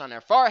gash on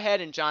her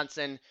forehead, and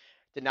Johnson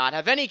did not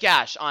have any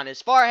gash on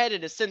his forehead.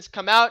 It has since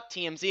come out,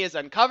 TMZ has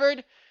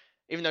uncovered,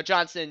 even though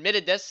Johnson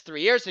admitted this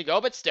 3 years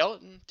ago, but still,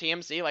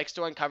 TMZ likes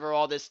to uncover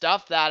all this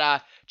stuff,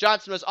 that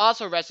Johnson was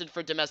also arrested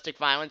for domestic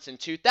violence in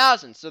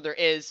 2000, so there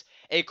is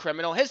a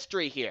criminal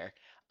history here.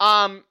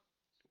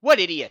 What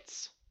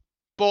idiots.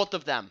 Both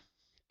of them.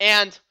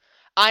 And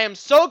I am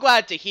so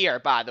glad to hear,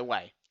 by the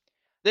way,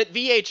 that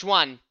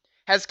VH1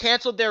 has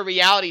canceled their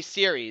reality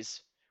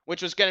series,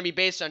 which was going to be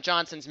based on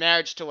Johnson's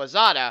marriage to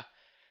Lozada,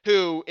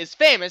 who is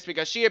famous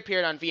because she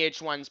appeared on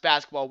VH1's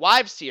Basketball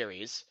Wives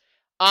series.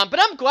 But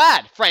I'm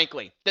glad,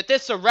 frankly, that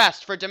this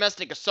arrest for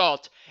domestic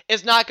assault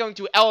is not going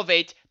to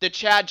elevate the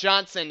Chad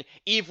Johnson,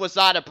 Eve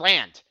Lozada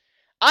brand.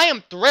 I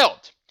am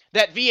thrilled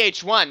that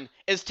VH1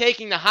 is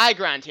taking the high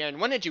ground here, and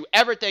when did you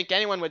ever think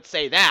anyone would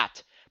say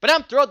that? But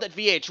I'm thrilled that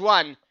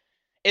VH1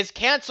 is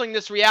canceling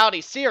this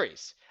reality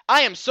series.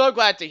 I am so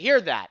glad to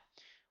hear that.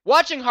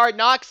 Watching Hard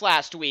Knocks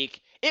last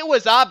week, it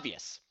was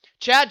obvious.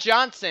 Chad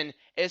Johnson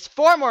is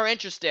far more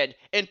interested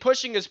in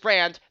pushing his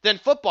brand than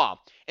football.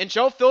 And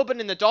Joe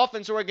Philbin and the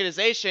Dolphins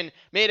organization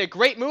made a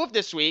great move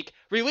this week,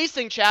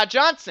 releasing Chad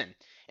Johnson.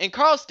 And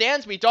Carl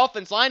Stansby,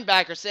 Dolphins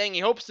linebacker, saying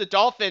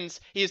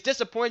he is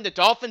disappointed the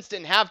Dolphins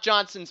didn't have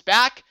Johnson's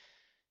back.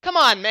 Come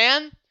on,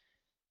 man.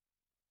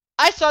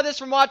 I saw this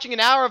from watching an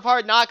hour of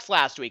Hard Knocks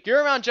last week.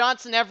 You're around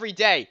Johnson every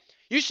day.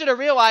 You should have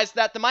realized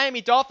that the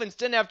Miami Dolphins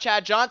didn't have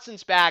Chad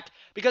Johnson's back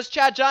because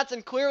Chad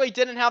Johnson clearly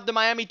didn't have the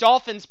Miami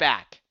Dolphins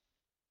back.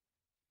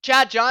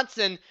 Chad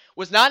Johnson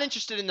was not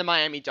interested in the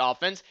Miami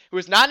Dolphins, who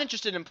was not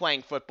interested in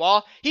playing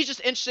football. He's just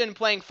interested in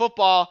playing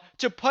football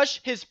to push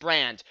his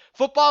brand.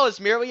 Football is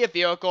merely a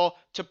vehicle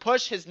to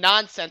push his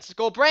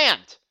nonsensical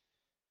brand.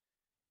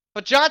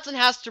 But Johnson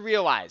has to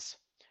realize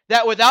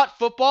that without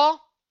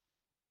football,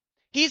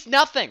 he's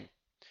nothing.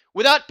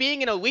 Without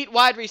being an elite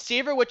wide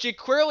receiver, which he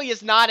clearly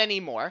is not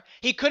anymore.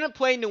 He couldn't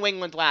play New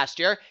England last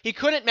year. He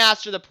couldn't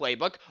master the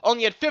playbook.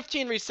 Only had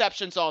 15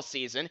 receptions all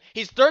season.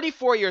 He's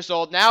 34 years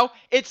old now.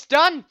 It's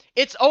done.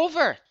 It's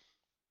over.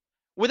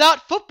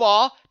 Without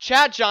football,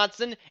 Chad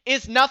Johnson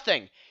is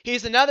nothing.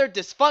 He's another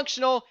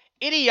dysfunctional,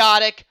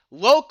 idiotic,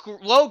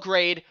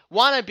 low-grade,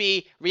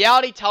 wannabe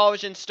reality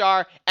television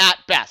star at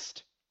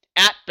best.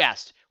 At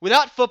best.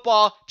 Without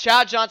football,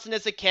 Chad Johnson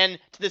is akin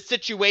to the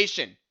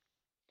situation.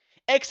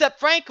 Except,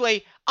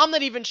 frankly, I'm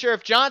not even sure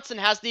if Johnson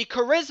has the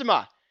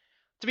charisma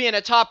to be in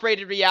a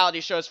top-rated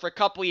reality shows for a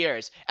couple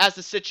years, as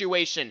the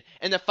situation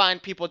and the fine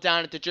people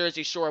down at the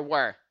Jersey Shore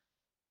were.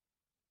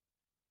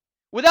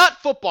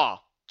 Without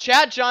football,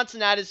 Chad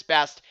Johnson at his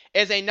best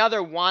is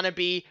another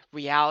wannabe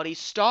reality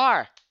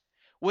star.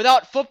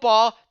 Without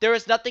football, there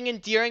is nothing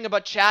endearing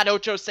about Chad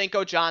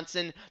Ochocinco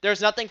Johnson.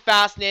 There's nothing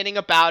fascinating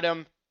about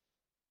him.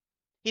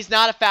 He's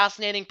not a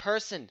fascinating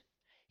person.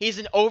 He's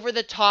an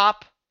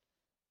over-the-top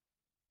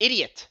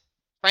idiot.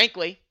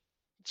 Frankly,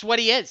 it's what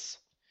he is.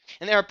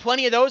 And there are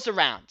plenty of those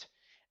around.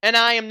 And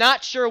I am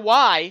not sure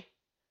why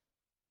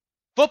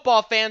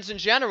football fans in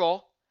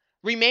general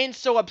remain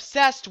so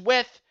obsessed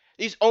with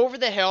these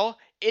over-the-hill,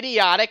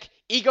 idiotic,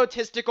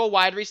 egotistical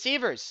wide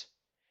receivers.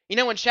 You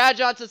know, when Chad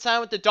Johnson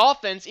signed with the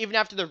Dolphins, even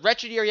after the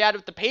wretched year he had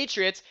with the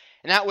Patriots,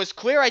 and that was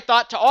clear, I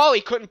thought, to all,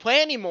 he couldn't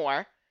play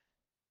anymore,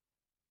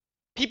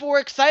 people were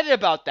excited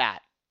about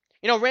that.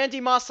 You know, Randy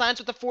Moss signs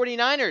with the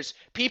 49ers.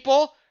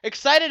 People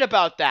excited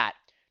about that.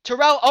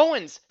 Terrell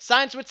Owens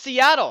signs with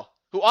Seattle,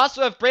 who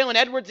also have Braylon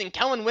Edwards and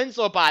Kellen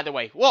Winslow, by the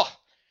way. Whoa.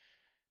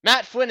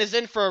 Matt Flynn is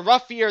in for a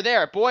rough year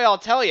there. Boy, I'll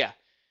tell you.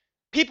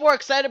 People are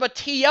excited about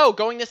T.O.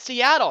 going to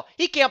Seattle.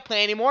 He can't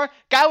play anymore.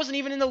 Guy wasn't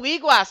even in the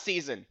league last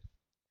season.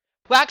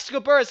 Plaxico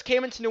Burress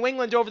came into New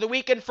England over the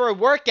weekend for a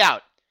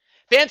workout.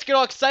 Fans get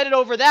all excited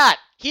over that.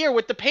 Here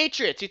with the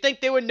Patriots, you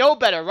think they would know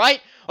better,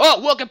 right? Oh,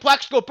 look at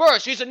Plaxico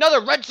Burress. He's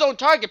another red zone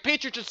target.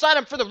 Patriots should sign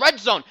him for the red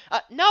zone.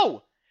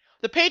 No.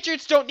 The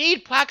Patriots don't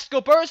need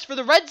Plaxico Burress for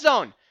the red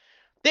zone.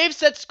 They've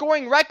set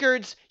scoring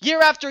records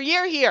year after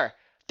year here.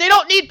 They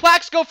don't need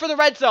Plaxico for the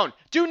red zone.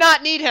 Do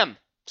not need him.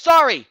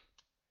 Sorry.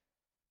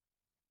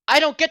 I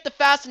don't get the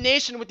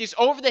fascination with these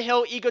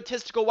over-the-hill,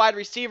 egotistical wide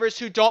receivers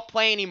who don't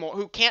play anymore,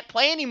 who can't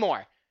play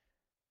anymore.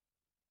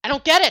 I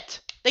don't get it.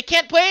 They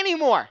can't play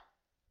anymore.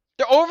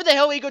 They're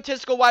over-the-hill,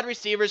 egotistical wide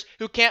receivers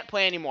who can't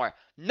play anymore.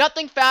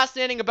 Nothing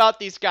fascinating about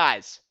these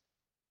guys.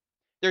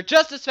 They're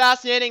just as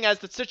fascinating as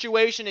the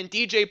situation in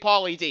DJ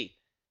Pauly D.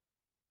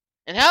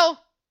 And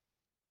hell,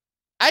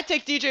 I'd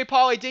take DJ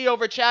Pauly D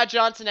over Chad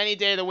Johnson any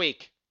day of the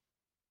week.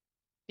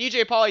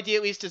 DJ Pauly D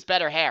at least has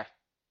better hair.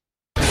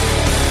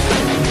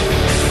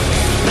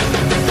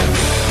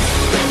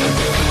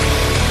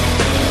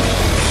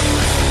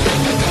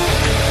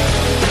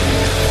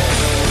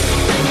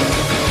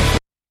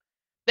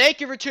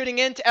 Thank you for tuning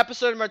in to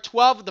episode number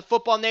 12 of the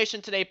Football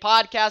Nation Today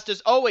podcast.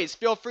 As always,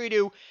 feel free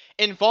to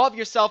involve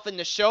yourself in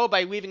the show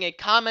by leaving a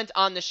comment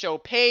on the show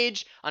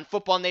page on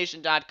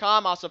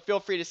footballnation.com. Also,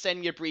 feel free to send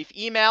me a brief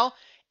email.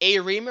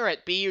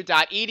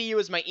 areamer@bu.edu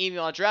is my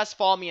email address.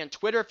 Follow me on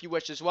Twitter if you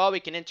wish as well.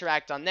 We can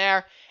interact on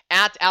there.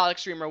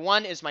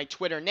 @AlexReamer1 is my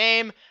Twitter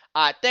name.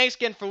 Thanks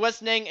again for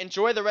listening.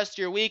 Enjoy the rest of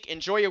your week.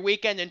 Enjoy your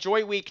weekend.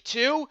 Enjoy week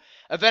 2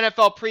 of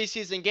NFL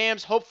preseason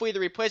games. Hopefully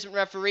the replacement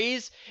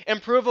referees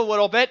improve a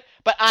little bit,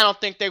 but I don't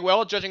think they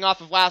will, judging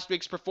off of last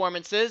week's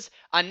performances.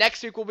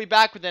 Next week we'll be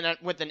back with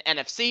an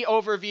NFC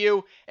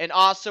overview and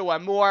also a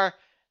more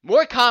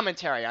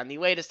commentary on the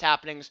latest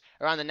happenings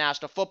around the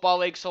National Football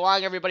League. So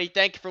long, everybody.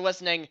 Thank you for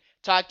listening.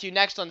 Talk to you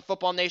next on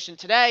Football Nation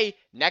Today,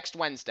 next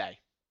Wednesday.